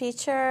for the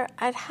future,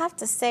 I'd have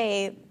to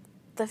say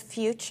the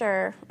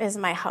future is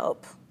my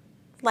hope,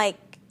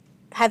 like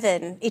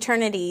heaven,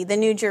 eternity, the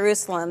New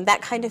Jerusalem,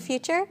 that kind of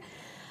future,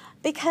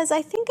 because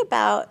I think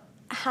about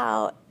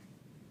how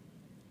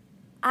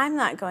I'm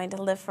not going to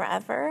live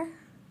forever.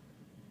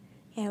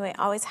 You know, we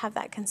always have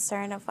that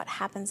concern of what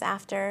happens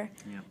after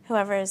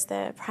whoever is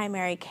the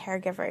primary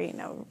caregiver, you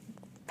know,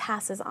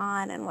 passes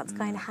on and what's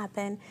going to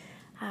happen.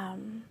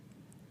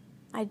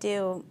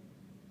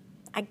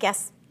 I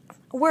guess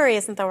worry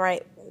isn't the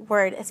right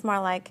word. It's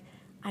more like,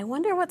 I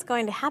wonder what's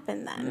going to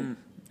happen then.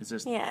 It's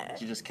just,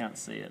 you just can't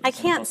see it. I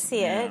can't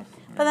see it.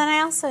 But then I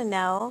also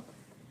know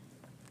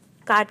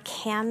God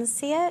can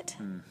see it.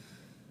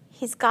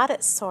 He's got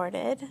it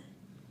sorted.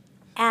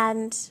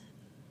 And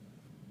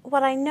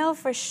what I know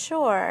for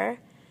sure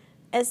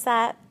is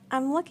that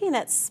I'm looking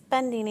at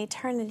spending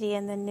eternity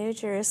in the New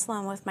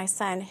Jerusalem with my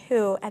son,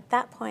 who at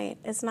that point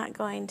is not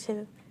going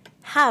to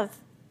have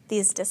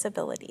these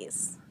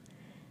disabilities.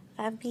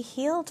 I'll be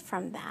healed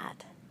from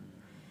that.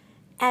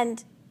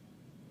 And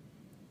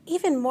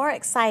even more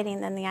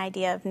exciting than the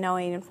idea of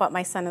knowing what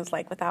my son is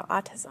like without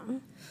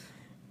autism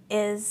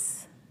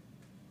is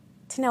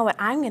to know what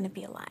I'm going to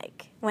be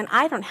like when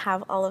I don't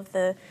have all of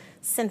the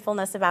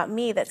sinfulness about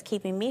me that's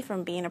keeping me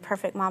from being a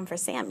perfect mom for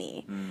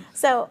Sammy.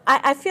 So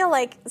I feel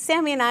like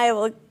Sammy and I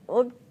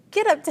will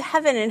get up to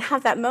heaven and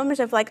have that moment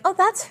of like, oh,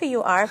 that's who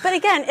you are. But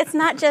again, it's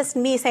not just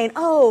me saying,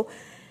 oh,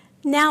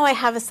 now I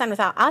have a son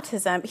without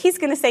autism. He's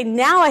going to say,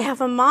 now I have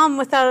a mom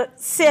without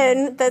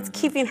sin that's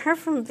keeping her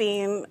from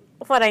being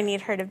what I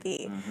need her to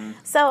be.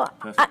 So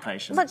perfect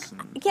patience. Look,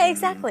 yeah,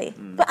 exactly.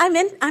 But I'm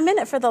in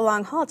it for the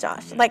long haul,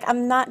 Josh. Like,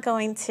 I'm not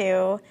going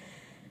to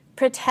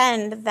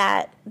pretend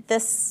that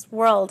this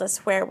world is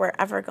where we're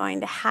ever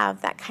going to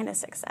have that kind of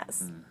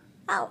success.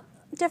 Oh,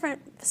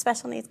 different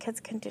special needs kids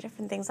can do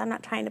different things. I'm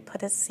not trying to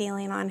put a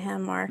ceiling on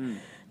him or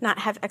not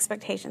have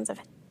expectations of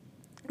him.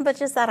 But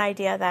just that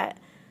idea that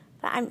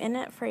I'm in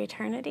it for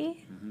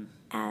eternity,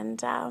 and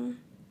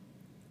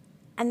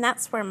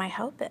that's where my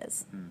hope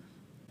is.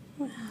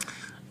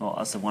 Well,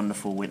 that's a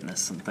wonderful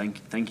witness, and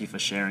thank you for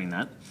sharing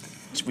that.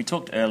 We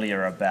talked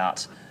earlier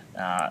about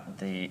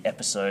the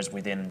episodes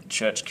within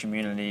church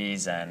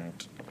communities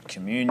and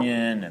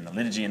communion and the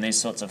liturgy and these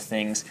sorts of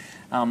things.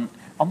 I'm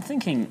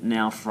thinking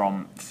now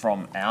from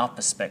our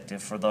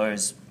perspective, for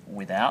those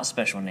without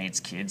special needs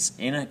kids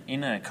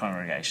in a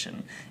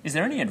congregation, is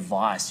there any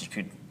advice you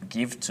could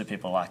give to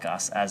people like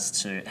us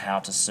as to how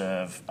to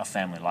serve a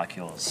family like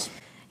yours?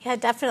 Yeah,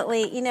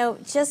 definitely. You know,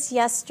 just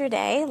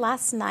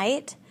last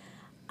night,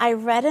 I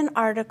read an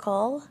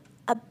article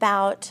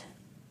about,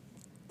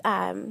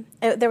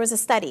 there was a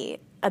study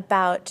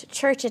about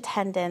church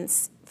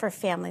attendance for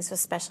families with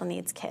special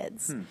needs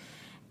kids.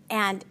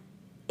 And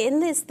in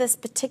this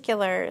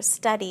particular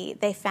study,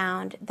 they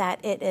found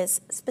that it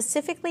is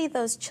specifically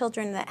those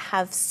children that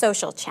have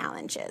social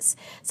challenges.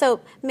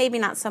 So maybe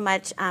not so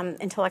much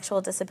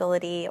intellectual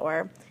disability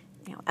or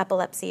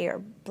epilepsy or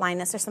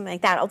blindness or something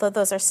like that, although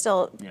those are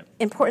still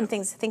important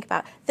things to think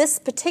about. This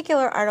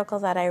particular article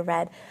that I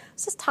read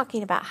was just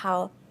talking about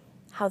how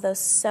those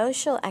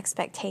social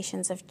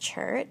expectations of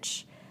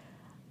church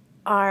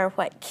are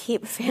what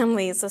keep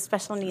families with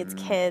special needs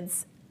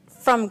kids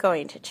from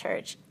going to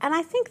church. And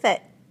I think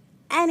that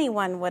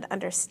anyone would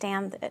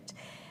understand it,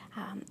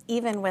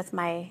 even with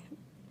my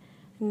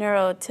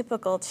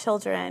neurotypical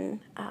children,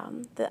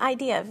 the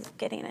idea of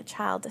getting a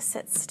child to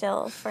sit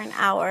still for an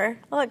hour,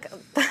 look,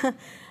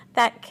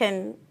 that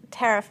can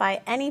terrify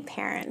any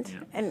parent.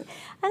 And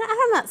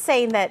I'm not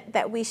saying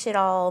that we should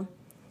all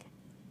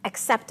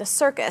accept a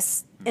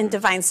circus in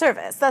divine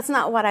service. That's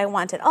not what I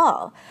want at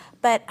all.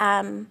 But,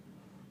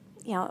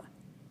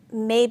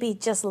 maybe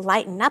just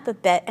lighten up a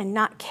bit and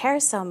not care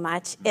so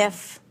much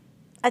if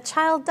a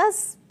child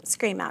does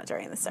scream out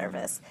during the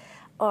service,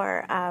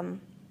 or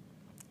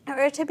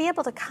to be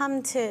able to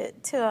come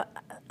to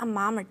a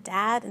mom or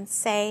dad and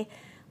say,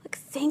 look,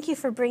 thank you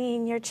for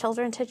bringing your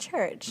children to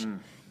church.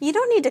 You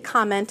don't need to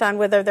comment on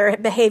whether their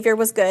behavior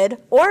was good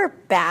or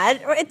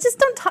bad, or just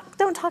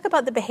don't talk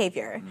about the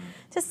behavior.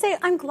 Just say,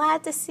 I'm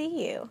glad to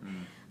see you.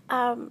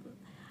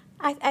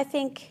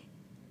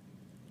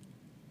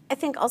 I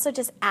think also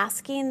just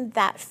asking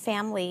that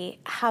family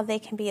how they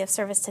can be of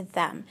service to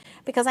them.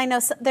 Because I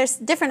know there's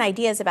different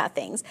ideas about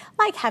things,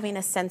 like having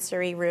a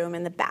sensory room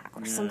in the back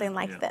or something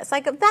like this.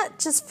 Like that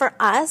just for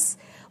us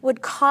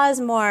would cause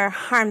more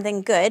harm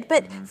than good.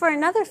 But for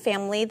another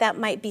family, that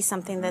might be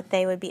something that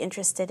they would be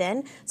interested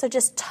in. So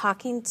just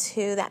talking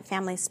to that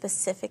family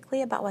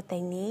specifically about what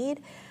they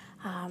need.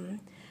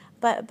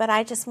 But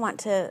I just want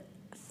to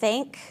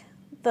thank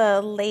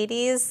the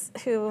ladies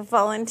who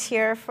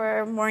volunteer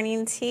for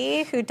morning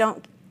tea, who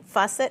don't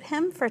fuss at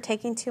him for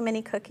taking too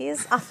many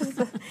cookies off of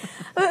the,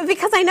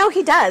 because I know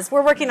he does.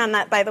 We're working on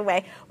that, by the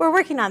way. We're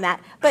working on that.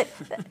 But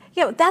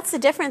that's the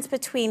difference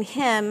between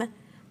him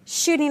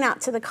shooting out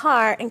to the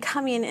car and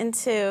coming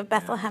into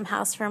Bethlehem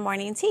House for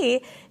morning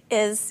tea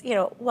is,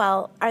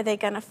 well, are they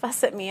going to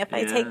fuss at me if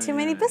I take too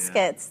many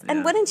biscuits?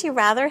 And wouldn't you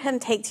rather him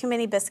take too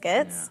many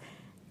biscuits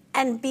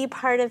and be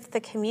part of the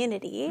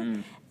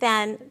community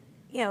than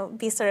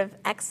be sort of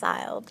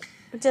exiled?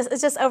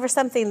 It's just over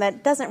something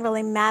that doesn't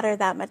really matter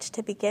that much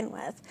to begin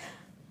with.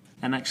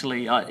 And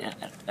actually,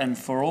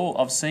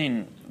 I've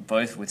seen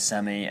both with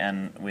Sammy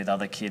and with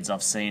other kids,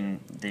 I've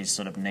seen these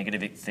sort of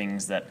negative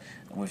things that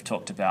we've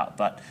talked about.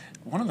 But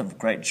one of the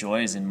great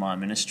joys in my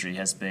ministry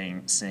has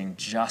been seeing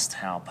just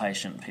how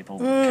patient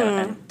people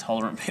and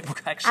tolerant people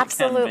actually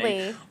Absolutely.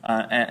 can be.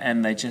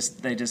 And they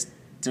just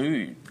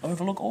do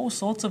overlook all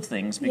sorts of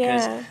things,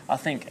 because I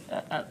think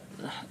at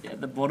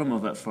the bottom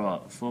of it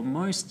for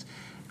most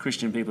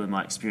Christian people, in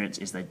my experience,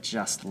 is they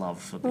just love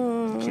for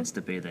the kids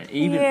to be there.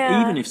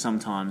 Even if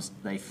sometimes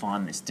they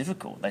find this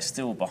difficult, they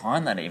still,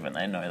 behind that even,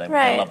 they know they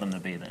love them to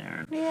be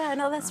there. Yeah,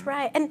 no, that's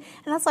right. And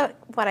that's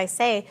what I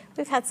say.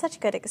 We've had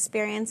such good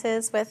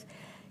experiences with,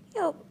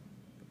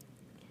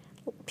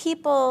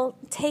 people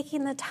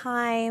taking the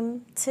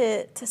time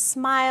to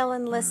smile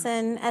and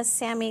listen as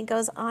Sammy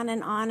goes on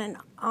and on and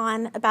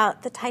on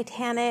about the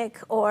Titanic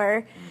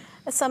or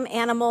some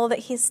animal that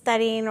he's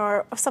studying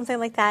or something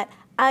like that.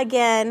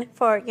 Again,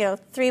 for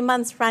 3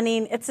 months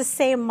running, it's the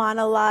same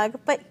monologue,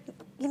 but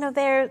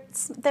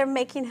they're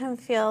making him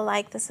feel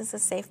like this is a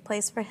safe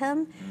place for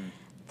him.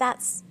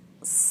 That's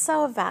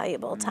so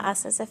valuable to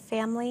us as a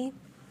family.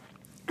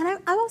 And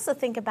I also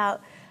think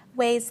about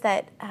ways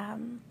that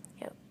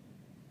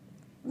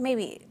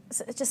maybe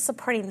just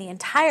supporting the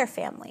entire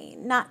family,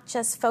 not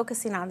just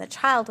focusing on the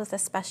child with the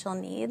special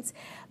needs,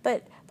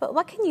 but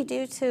what can you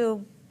do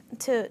to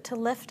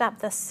lift up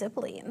the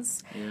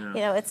siblings?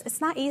 Yeah. It's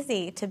not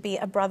easy to be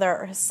a brother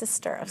or a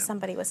sister of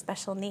somebody with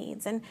special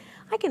needs. And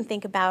I can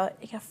think about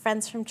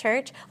friends from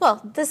church. Well,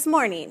 this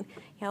morning,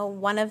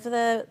 one of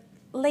the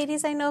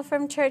ladies I know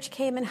from church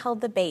came and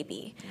held the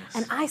baby. Yes.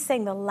 And I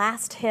sang the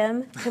last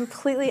hymn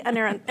completely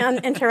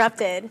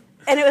uninterrupted.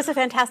 And it was a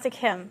fantastic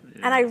hymn.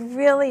 Yeah. And I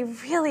really,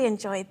 really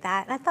enjoyed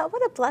that. And I thought,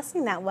 what a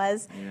blessing that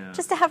was,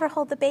 just to have her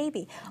hold the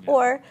baby. Yeah.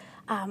 Or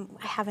I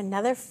have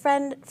another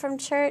friend from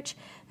church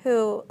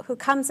who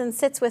comes and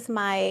sits with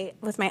my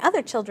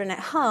other children at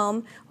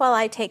home while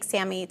I take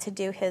Sammy to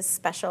do his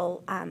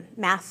special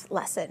math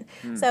lesson.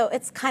 So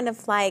it's kind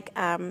of like,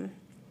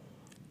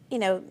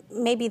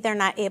 maybe they're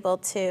not able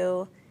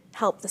to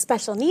help the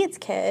special needs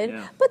kid,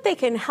 but they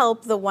can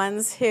help the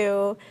ones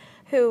who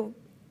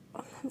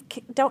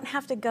don't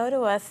have to go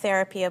to a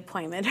therapy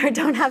appointment or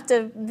don't have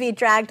to be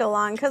dragged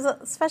along, because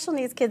special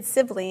needs kids'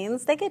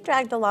 siblings, they get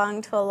dragged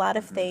along to a lot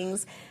of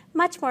things.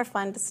 Much more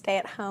fun to stay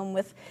at home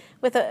with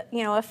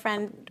a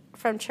friend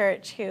from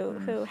church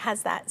who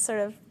has that sort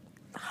of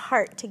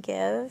heart to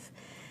give.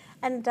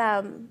 And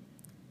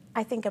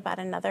I think about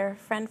another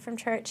friend from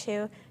church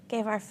who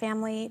gave our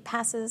family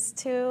passes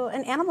to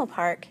an animal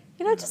park.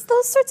 Just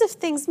those sorts of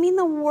things mean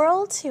the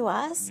world to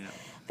us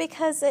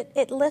because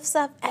it lifts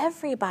up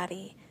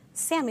everybody.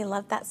 Sammy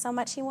loved that so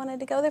much he wanted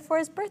to go there for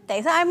his birthday.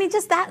 So,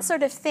 just that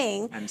sort of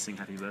thing. And sing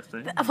happy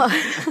birthday.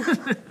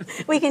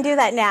 We can do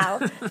that now,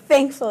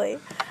 thankfully.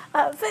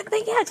 But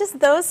yeah, just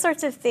those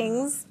sorts of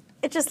things,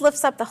 it just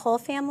lifts up the whole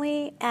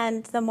family.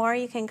 And the more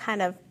you can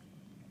kind of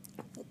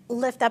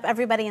lift up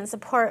everybody and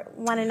support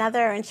one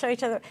another and show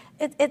each other,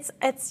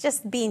 it's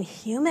just being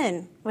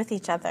human with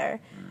each other.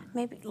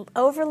 Maybe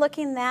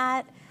overlooking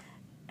that,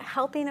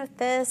 helping with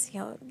this,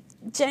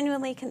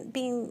 genuinely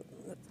being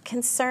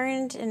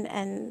concerned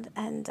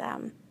and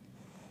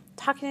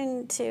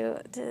talking to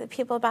the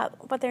people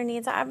about what their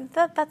needs are.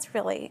 That's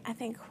really, I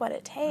think, what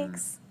it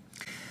takes.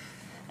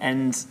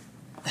 And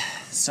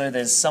so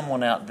there's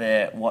someone out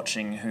there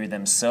watching who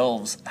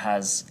themselves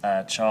has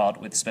a child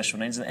with special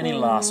needs. Any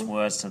last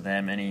words to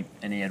them?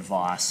 Any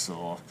advice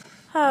or?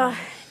 Oh,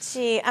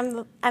 gee,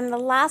 I'm the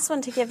last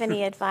one to give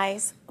any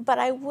advice, but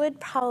I would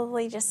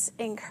probably just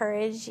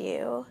encourage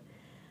you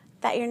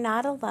that you're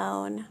not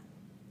alone,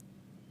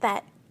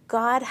 that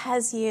God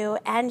has you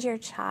and your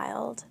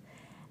child,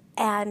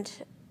 and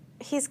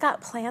He's got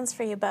plans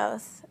for you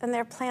both, and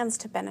they're plans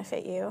to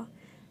benefit you.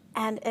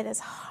 And it is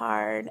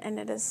hard, and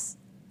it is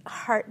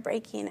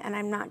heartbreaking, and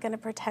I'm not going to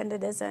pretend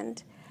it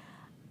isn't.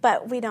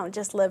 But we don't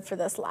just live for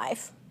this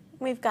life.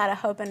 We've got a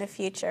hope and a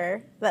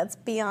future that's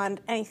beyond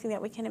anything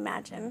that we can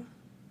imagine.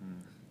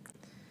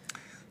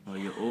 Well,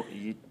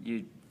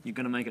 you're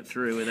going to make it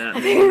through without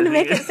me. I'm going to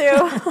make it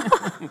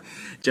through.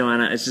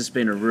 Joanna, it's just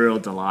been a real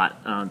delight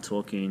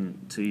talking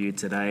to you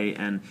today,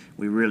 and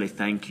we really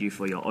thank you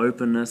for your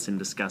openness in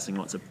discussing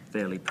what's a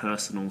fairly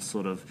personal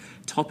sort of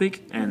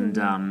topic, and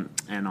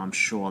I'm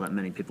sure that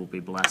many people will be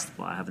blessed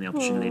by having the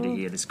opportunity to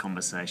hear this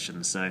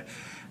conversation. So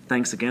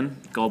thanks again.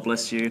 God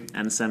bless you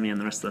and Sammy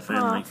and the rest of the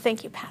family. Oh,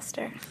 thank you,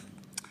 Pastor.